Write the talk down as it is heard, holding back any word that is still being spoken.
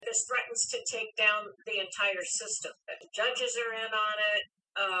threatens to take down the entire system. Judges are in on it.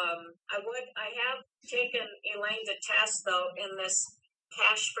 I have taken Elaine to task, though, in this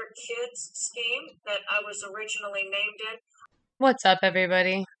Cash for Kids scheme that I was originally named in. What's up,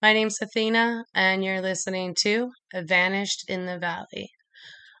 everybody? My name's Athena, and you're listening to Vanished in the Valley.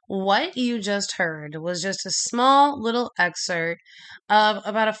 What you just heard was just a small little excerpt of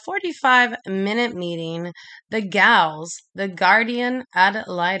about a 45-minute meeting the gals, the guardian ad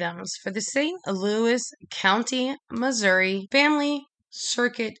litems for the St. Louis County, Missouri Family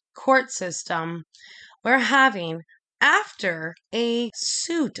Circuit Court System were having after a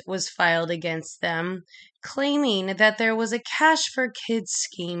suit was filed against them claiming that there was a Cash for Kids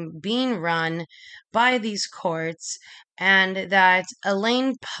scheme being run by these courts and that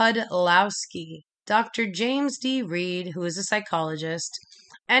Elaine Pudlowski, Dr. James D. Reed, who is a psychologist,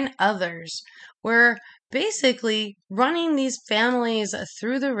 and others were basically running these families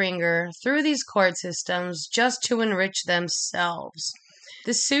through the ringer, through these court systems, just to enrich themselves.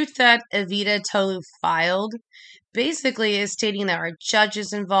 The suit that Evita Tolu filed basically is stating there are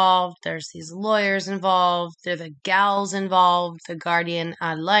judges involved, there's these lawyers involved, there are the gals involved, the guardian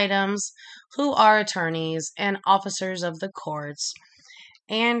ad litems, who are attorneys and officers of the courts.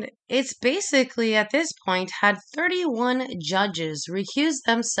 And it's basically, at this point, had 31 judges recuse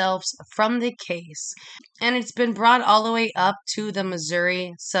themselves from the case. And it's been brought all the way up to the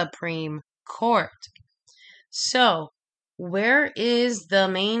Missouri Supreme Court. So, where is the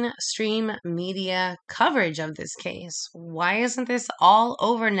mainstream media coverage of this case? Why isn't this all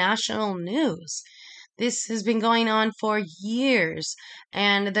over national news? This has been going on for years,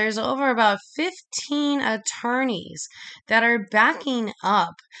 and there's over about 15 attorneys that are backing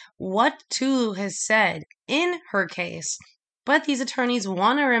up what Tolu has said in her case. But these attorneys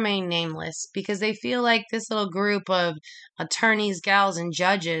want to remain nameless because they feel like this little group of attorneys, gals, and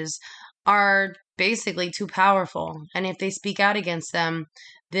judges are basically too powerful. And if they speak out against them,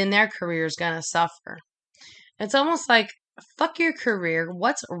 then their career is going to suffer. It's almost like, fuck your career.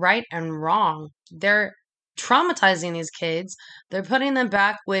 What's right and wrong? They're traumatizing these kids. They're putting them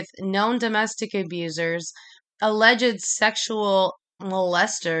back with known domestic abusers, alleged sexual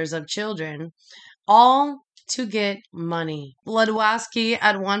molesters of children, all to get money. Pudlowski,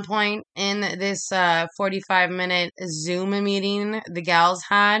 at one point in this 45-minute Zoom meeting the gals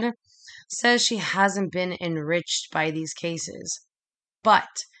had, says she hasn't been enriched by these cases. But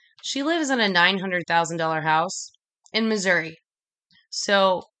she lives in a $900,000 house in Missouri.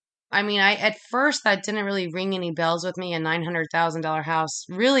 So, I mean, at first that didn't really ring any bells with me. A $900,000 house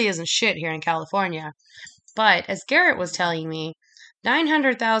really isn't shit here in California. But as Garrett was telling me,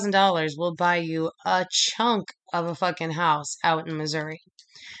 $900,000 will buy you a chunk of a fucking house out in Missouri.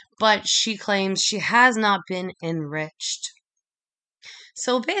 But she claims she has not been enriched.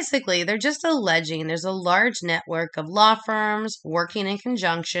 So basically, they're just alleging there's a large network of law firms working in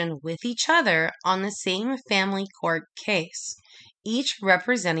conjunction with each other on the same family court case, each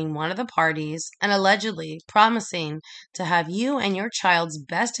representing one of the parties and allegedly promising to have you and your child's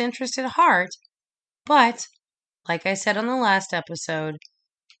best interest at heart. But, like I said on the last episode,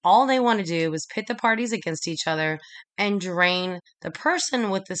 all they want to do is pit the parties against each other and drain the person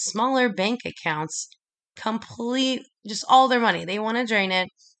with the smaller bank accounts just all their money. They want to drain it.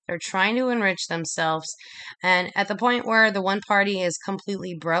 They're trying to enrich themselves. And at the point where the one party is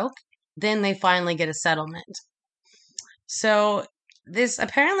completely broke, then they finally get a settlement. So this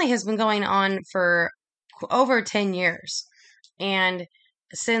apparently has been going on for over 10 years. And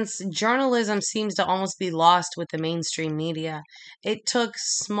since journalism seems to almost be lost with the mainstream media, it took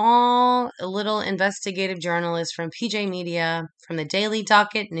small little investigative journalists from PJ Media, from the Daily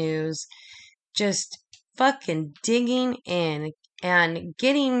Docket News, just fucking digging in and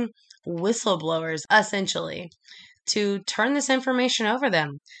getting whistleblowers, essentially, to turn this information over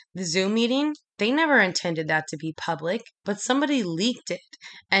them. The Zoom meeting, they never intended that to be public, but somebody leaked it.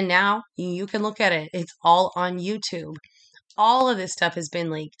 And now you can look at it. It's all on YouTube. All of this stuff has been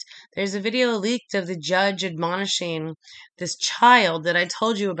leaked. There's a video leaked of the judge admonishing this child that I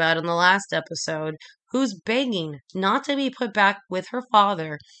told you about in the last episode, who's begging not to be put back with her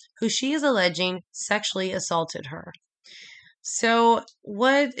father, who she is alleging sexually assaulted her. So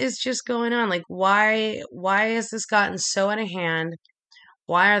what is just going on? Like, why has this gotten so out of hand?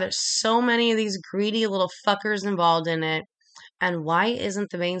 Why are there so many of these greedy little fuckers involved in it? And why isn't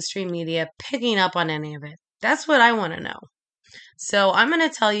the mainstream media picking up on any of it? That's what I want to know. So I'm going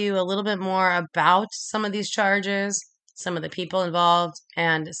to tell you a little bit more about some of these charges, some of the people involved,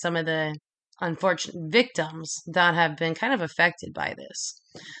 and some of the unfortunate victims that have been kind of affected by this.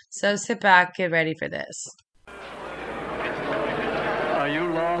 So sit back, get ready for this. Are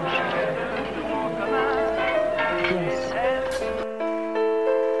you lost?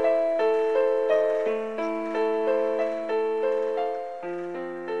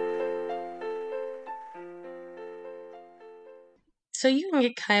 So you can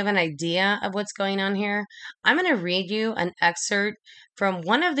get kind of an idea of what's going on here. I'm going to read you an excerpt from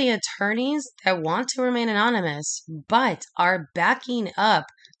one of the attorneys that want to remain anonymous, but are backing up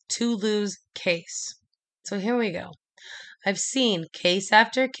Tulu's case. So here we go. I've seen case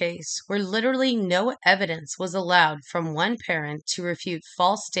after case where literally no evidence was allowed from one parent to refute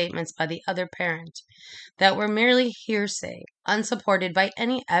false statements by the other parent that were merely hearsay, unsupported by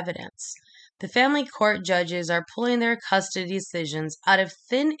any evidence. The family court judges are pulling their custody decisions out of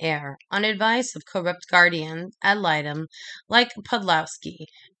thin air on advice of corrupt guardians ad litem like Podlowski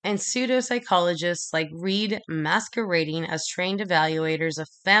and pseudo-psychologists like Reed masquerading as trained evaluators of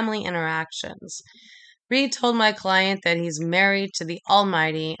family interactions. Reed told my client that he's married to the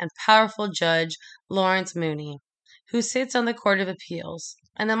almighty and powerful Judge Lawrence Mooney, who sits on the Court of Appeals,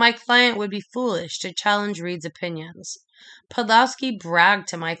 and that my client would be foolish to challenge Reed's opinions. Podlowski bragged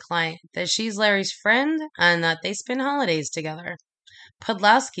to my client that she's Larry's friend and that they spend holidays together.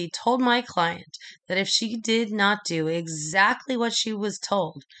 Podlowski told my client that if she did not do exactly what she was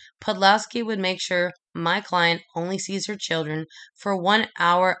told, Podlowski would make sure my client only sees her children for 1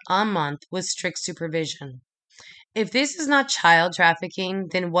 hour a month with strict supervision. If this is not child trafficking,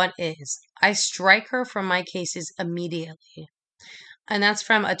 then what is? I strike her from my cases immediately. And that's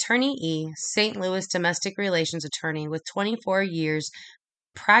from Attorney E, St. Louis domestic relations attorney with 24 years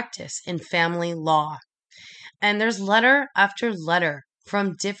practice in family law. And there's letter after letter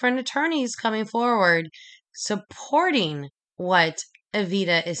from different attorneys coming forward supporting what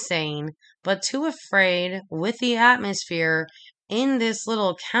Evita is saying, but too afraid with the atmosphere in this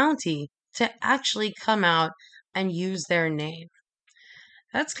little county to actually come out and use their name.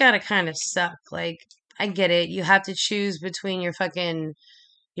 That's gotta kind of suck. Like, I get it. You have to choose between your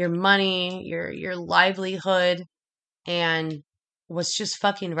money, your livelihood, and what's just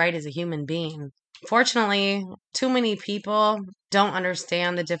fucking right as a human being. Fortunately, too many people don't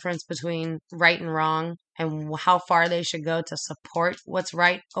understand the difference between right and wrong and how far they should go to support what's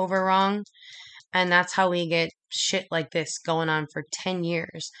right over wrong. And that's how we get shit like this going on for 10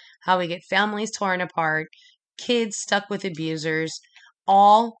 years. How we get families torn apart, kids stuck with abusers,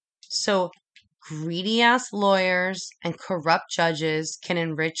 all so greedy ass lawyers and corrupt judges can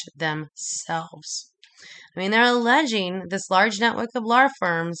enrich themselves. I mean, they're alleging this large network of law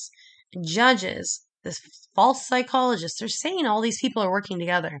firms, judges, this false psychologists. They're saying all these people are working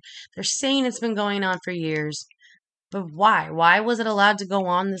together. They're saying it's been going on for years. But why? Why was it allowed to go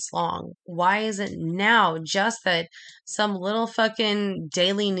on this long? Why is it now just that some little fucking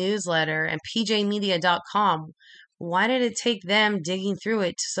daily newsletter and pjmedia.com, why did it take them digging through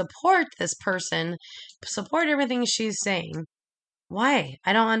it to support this person, support everything she's saying? Why?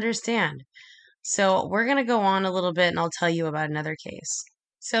 I don't understand. So we're going to go on a little bit and I'll tell you about another case.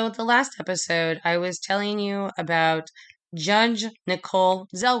 So the last episode, I was telling you about Judge Nicole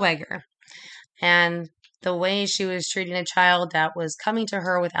Zellweger and the way she was treating a child that was coming to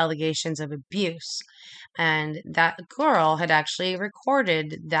her with allegations of abuse. And that girl had actually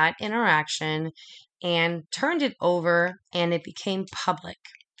recorded that interaction and turned it over, and it became public.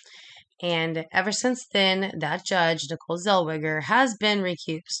 And ever since then, that judge, Nicole Zellweger, has been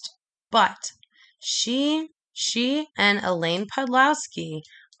recused. But she and Elaine Podlowski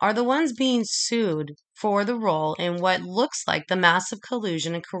are the ones being sued for the role in what looks like the massive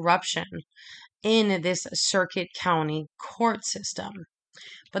collusion and corruption in this Circuit County court system.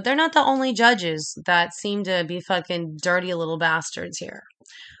 But they're not the only judges that seem to be fucking dirty little bastards here.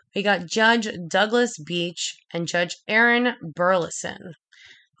 We got Judge Douglas Beach and Judge Aaron Burleson,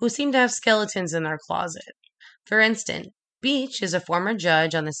 who seem to have skeletons in their closet. For instance, Beach is a former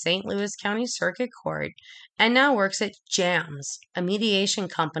judge on the St. Louis County Circuit Court and now works at JAMS, a mediation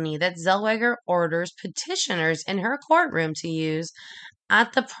company that Zellweger orders petitioners in her courtroom to use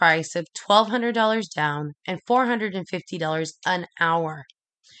at the price of $1,200 down and $450 an hour.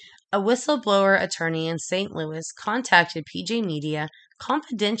 A whistleblower attorney in St. Louis contacted PJ Media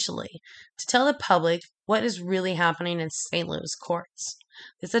confidentially to tell the public what is really happening in St. Louis courts.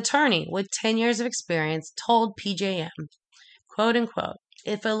 This attorney with 10 years of experience told PJM, quote unquote,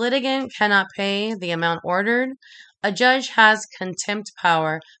 if a litigant cannot pay the amount ordered, a judge has contempt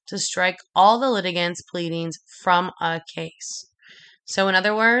power to strike all the litigant's pleadings from a case. So in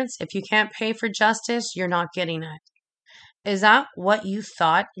other words, if you can't pay for justice, you're not getting it. Is that what you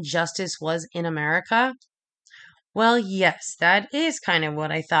thought justice was in America? Well, yes, that is kind of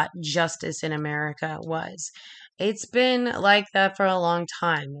what I thought justice in America was. It's been like that for a long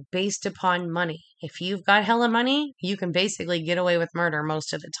time, based upon money. If you've got hella money, you can basically get away with murder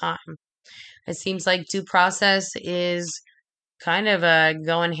most of the time. It seems like due process is kind of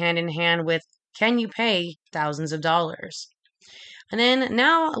going hand in hand with, can you pay thousands of dollars? And then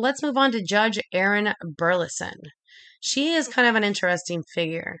now let's move on to Judge Erin Burleson. She is kind of an interesting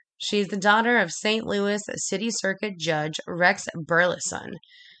figure. She's the daughter of St. Louis City Circuit Judge Rex Burleson.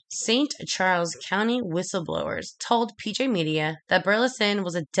 St. Charles County whistleblowers told PJ Media that Burleson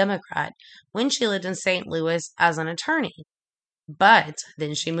was a Democrat when she lived in St. Louis as an attorney. But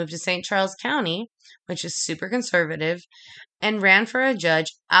then she moved to St. Charles County, which is super conservative, and ran for a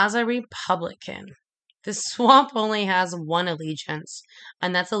judge as a Republican. The swamp only has one allegiance,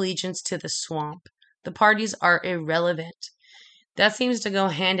 and that's allegiance to the swamp. The parties are irrelevant. That seems to go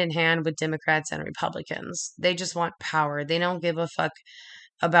hand in hand with Democrats and Republicans. They just want power. They don't give a fuck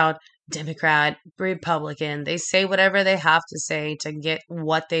about Democrat, Republican. They say whatever they have to say to get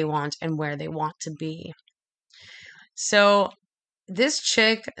what they want and where they want to be. So this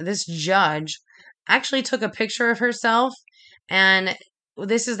chick, this judge, actually took a picture of herself, and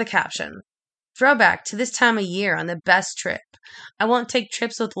this is the caption. Throwback to this time of year on the best trip. I won't take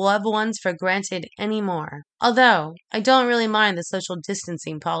trips with loved ones for granted anymore. Although, I don't really mind the social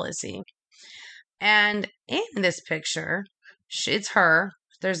distancing policy. And in this picture, it's her.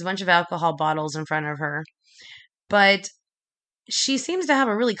 There's a bunch of alcohol bottles in front of her. But she seems to have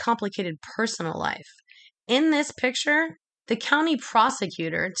a really complicated personal life. In this picture, the county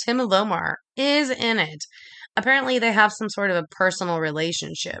prosecutor, Tim Lomar, is in it. Apparently, they have some sort of a personal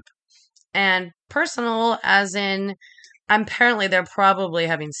relationship. And personal as in, apparently they're probably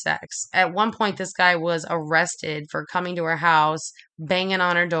having sex. At one point, this guy was arrested for coming to her house, banging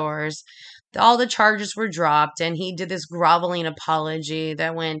on her doors. All the charges were dropped, and he did this groveling apology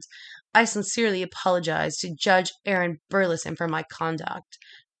that went, I sincerely apologize to Judge Erin Burleson for my conduct.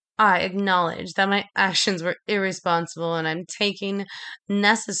 I acknowledge that my actions were irresponsible and I'm taking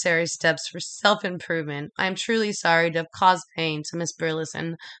necessary steps for self-improvement. I am truly sorry to have caused pain to Miss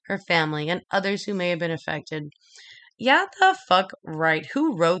Burleson, her family, and others who may have been affected. Yeah, the fuck right.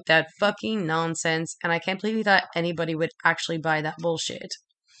 Who wrote that fucking nonsense? And I can't believe he thought anybody would actually buy that bullshit.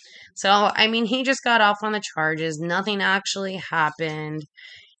 So, I mean, he just got off on the charges. Nothing actually happened.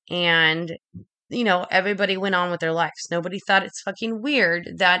 And everybody went on with their lives. Nobody thought it's fucking weird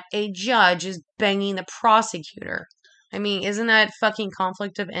that a judge is banging the prosecutor. I mean, isn't that fucking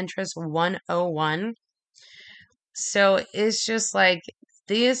conflict of interest 101? So it's just like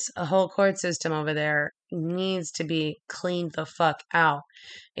this whole court system over there needs to be cleaned the fuck out.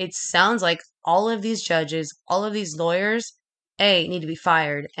 It sounds like all of these judges, all of these lawyers, A, need to be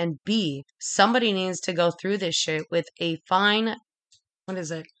fired, and B, somebody needs to go through this shit with a fine, what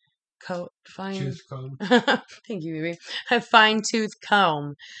is it? Tooth comb. Thank you, baby. A fine-tooth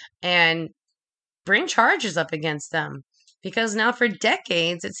comb and bring charges up against them. Because now for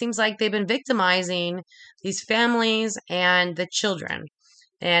decades, it seems like they've been victimizing these families and the children.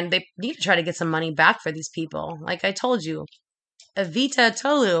 And they need to try to get some money back for these people. Like I told you, Evita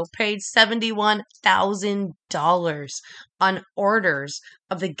Tolu paid $71,000 on orders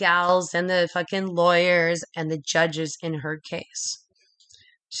of the gals and the fucking lawyers and the judges in her case.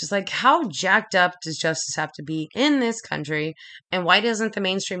 She's like, how jacked up does justice have to be in this country? And why doesn't the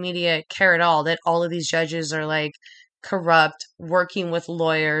mainstream media care at all that all of these judges are like corrupt, working with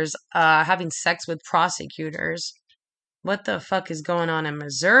lawyers, having sex with prosecutors? What the fuck is going on in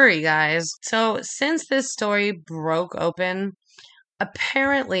Missouri, guys? So since this story broke open,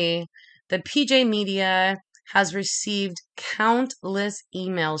 apparently the PJ Media has received countless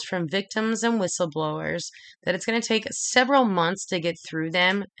emails from victims and whistleblowers that it's going to take several months to get through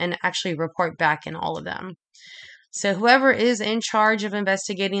them and actually report back in all of them. So whoever is in charge of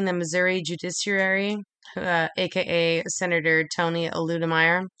investigating the Missouri Judiciary, aka Senator Tony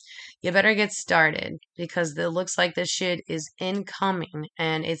Ludemeyer, you better get started because it looks like this shit is incoming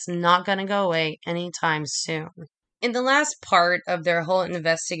and it's not going to go away anytime soon. In the last part of their whole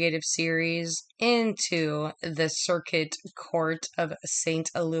investigative series into the Circuit Court of St.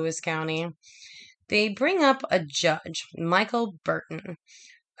 Louis County, they bring up a judge, Michael Burton,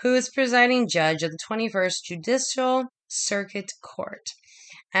 who is presiding judge of the 21st Judicial Circuit Court.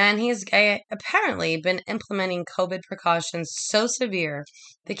 And he's apparently been implementing COVID precautions so severe,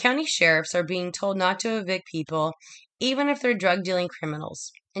 the county sheriffs are being told not to evict people, even if they're drug-dealing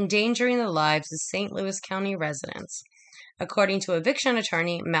criminals, endangering the lives of St. Louis County residents, according to eviction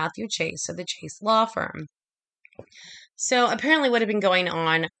attorney Matthew Chase of the Chase Law Firm. So apparently what had been going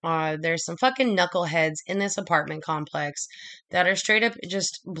on, there's some fucking knuckleheads in this apartment complex that are straight up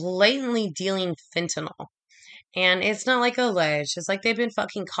just blatantly dealing fentanyl. And it's not like alleged. It's like they've been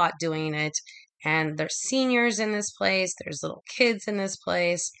fucking caught doing it. And there's seniors in this place. There's little kids in this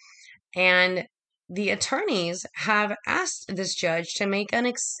place. And the attorneys have asked this judge to make an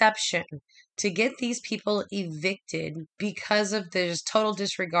exception to get these people evicted because of the just total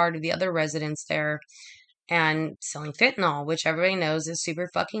disregard of the other residents there and selling fentanyl, which everybody knows is super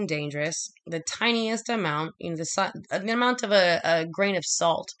fucking dangerous. The tiniest amount, the amount of a grain of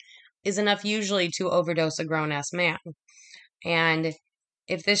salt is enough usually to overdose a grown-ass man. And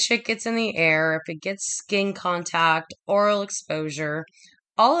if this shit gets in the air, if it gets skin contact, oral exposure,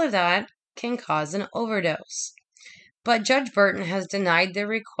 all of that can cause an overdose. But Judge Burton has denied the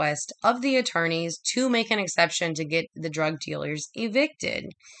request of the attorneys to make an exception to get the drug dealers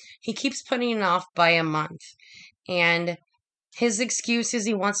evicted. He keeps putting it off by a month. And his excuse is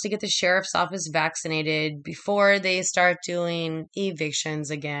he wants to get the sheriff's office vaccinated before they start doing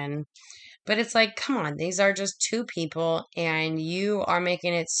evictions again. But it's like, come on, these are just two people, and you are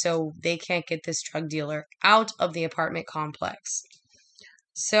making it so they can't get this drug dealer out of the apartment complex.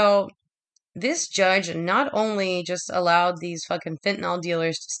 So this judge not only just allowed these fucking fentanyl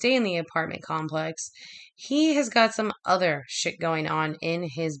dealers to stay in the apartment complex, he has got some other shit going on in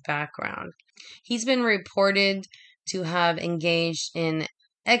his background. He's been reported to have engaged in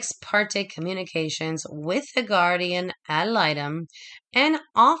ex parte communications with the Guardian ad litem and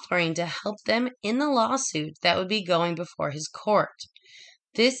offering to help them in the lawsuit that would be going before his court.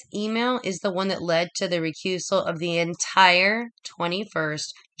 This email is the one that led to the recusal of the entire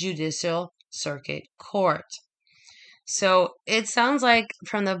 21st Judicial Circuit Court. So it sounds like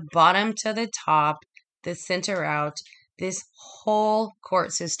from the bottom to the top, the center out, this whole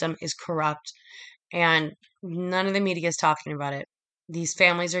court system is corrupt, and none of the media is talking about it. These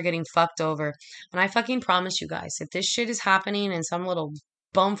families are getting fucked over. And I fucking promise you guys, if this shit is happening in some little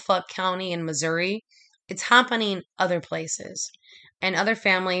bumfuck county in Missouri, it's happening other places. And other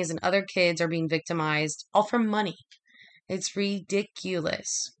families and other kids are being victimized, all for money. It's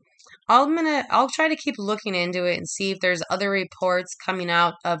ridiculous. I'll try to keep looking into it and see if there's other reports coming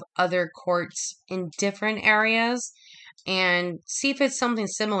out of other courts in different areas and see if it's something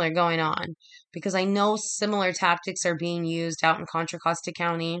similar going on, because I know similar tactics are being used out in Contra Costa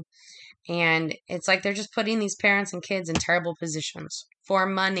County, and it's like they're just putting these parents and kids in terrible positions for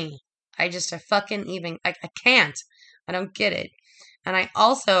money. I can't. I don't get it. And I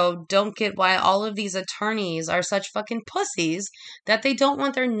also don't get why all of these attorneys are such fucking pussies that they don't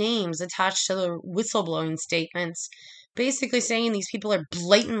want their names attached to the whistleblowing statements, basically saying these people are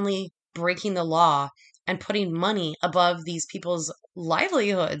blatantly breaking the law and putting money above these people's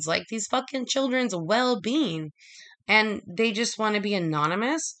livelihoods, like these fucking children's well-being. And they just want to be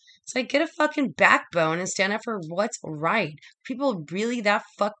anonymous. It's like, get a fucking backbone and stand up for what's right. People really that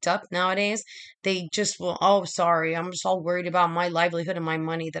fucked up nowadays? They just will, oh, sorry, I'm just all worried about my livelihood and my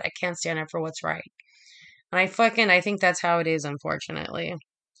money that I can't stand up for what's right. And I think that's how it is, unfortunately.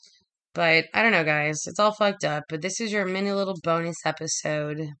 But I don't know, guys. It's all fucked up. But this is your mini little bonus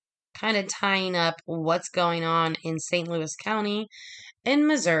episode, kind of tying up what's going on in St. Louis County in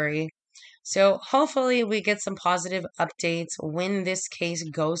Missouri. So hopefully we get some positive updates when this case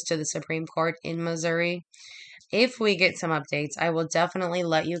goes to the Supreme Court in Missouri. If we get some updates, I will definitely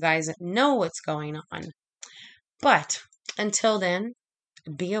let you guys know what's going on. But until then,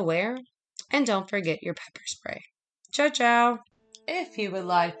 be aware and don't forget your pepper spray. Ciao, ciao. If you would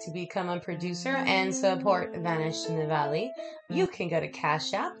like to become a producer and support Vanished in the Valley, you can go to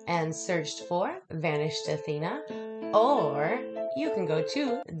Cash App and search for Vanished Athena, or you can go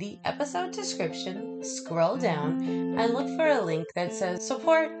to the episode description, scroll down, and look for a link that says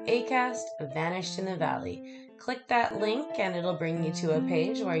Support ACAST Vanished in the Valley. Click that link and it'll bring you to a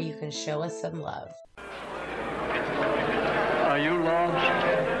page where you can show us some love. Are you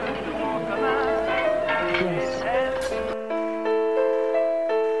lost?